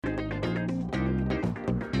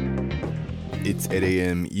It's 8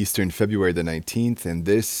 a.m. Eastern, February the 19th, and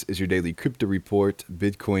this is your daily crypto report.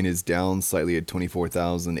 Bitcoin is down slightly at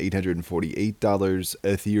 $24,848.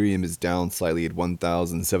 Ethereum is down slightly at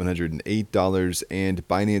 $1,708, and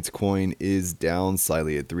Binance Coin is down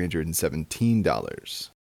slightly at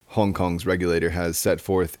 $317. Hong Kong's regulator has set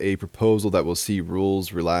forth a proposal that will see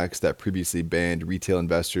rules relaxed that previously banned retail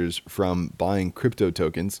investors from buying crypto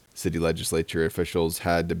tokens. City legislature officials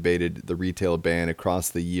had debated the retail ban across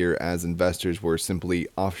the year as investors were simply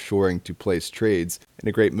offshoring to place trades. In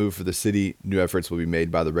a great move for the city, new efforts will be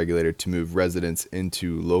made by the regulator to move residents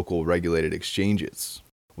into local regulated exchanges.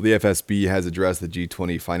 The FSB has addressed the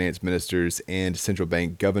G20 finance ministers and central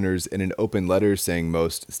bank governors in an open letter saying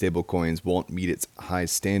most stablecoins won't meet its high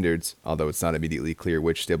standards, although it's not immediately clear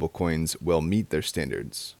which stablecoins will meet their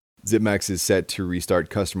standards. ZipMax is set to restart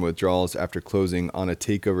customer withdrawals after closing on a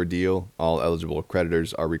takeover deal. All eligible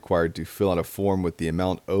creditors are required to fill out a form with the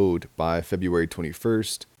amount owed by February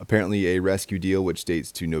 21st. Apparently, a rescue deal, which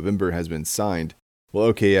dates to November, has been signed.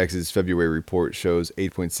 Well, OKX's February report shows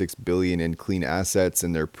 $8.6 billion in clean assets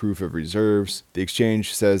in their proof of reserves. The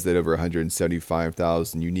exchange says that over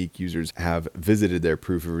 175,000 unique users have visited their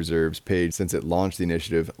proof of reserves page since it launched the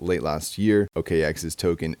initiative late last year. OKX's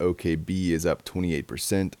token OKB is up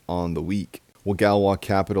 28% on the week. Well, Galois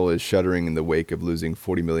Capital is shuttering in the wake of losing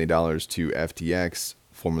 $40 million to FTX,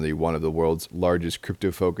 formerly one of the world's largest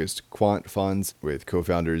crypto-focused quant funds, with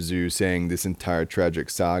co-founder Zhu saying this entire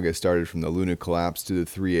tragic saga started from the Luna collapse to the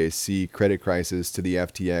 3AC credit crisis to the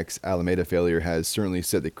FTX Alameda failure has certainly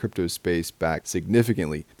set the crypto space back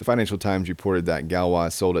significantly. The Financial Times reported that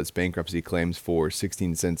Galois sold its bankruptcy claims for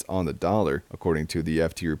 16 cents on the dollar. According to the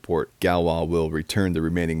FT report, Galois will return the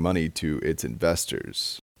remaining money to its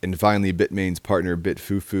investors. And finally, Bitmain's partner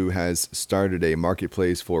BitFuFu has started a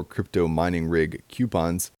marketplace for crypto mining rig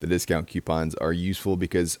coupons. The discount coupons are useful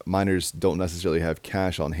because miners don't necessarily have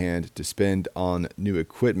cash on hand to spend on new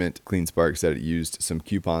equipment. CleanSpark said it used some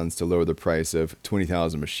coupons to lower the price of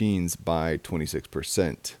 20,000 machines by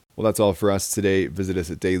 26%. Well, that's all for us today. Visit us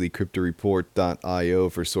at dailycryptoreport.io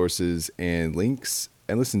for sources and links,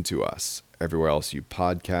 and listen to us everywhere else you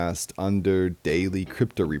podcast under Daily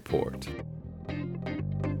Crypto Report.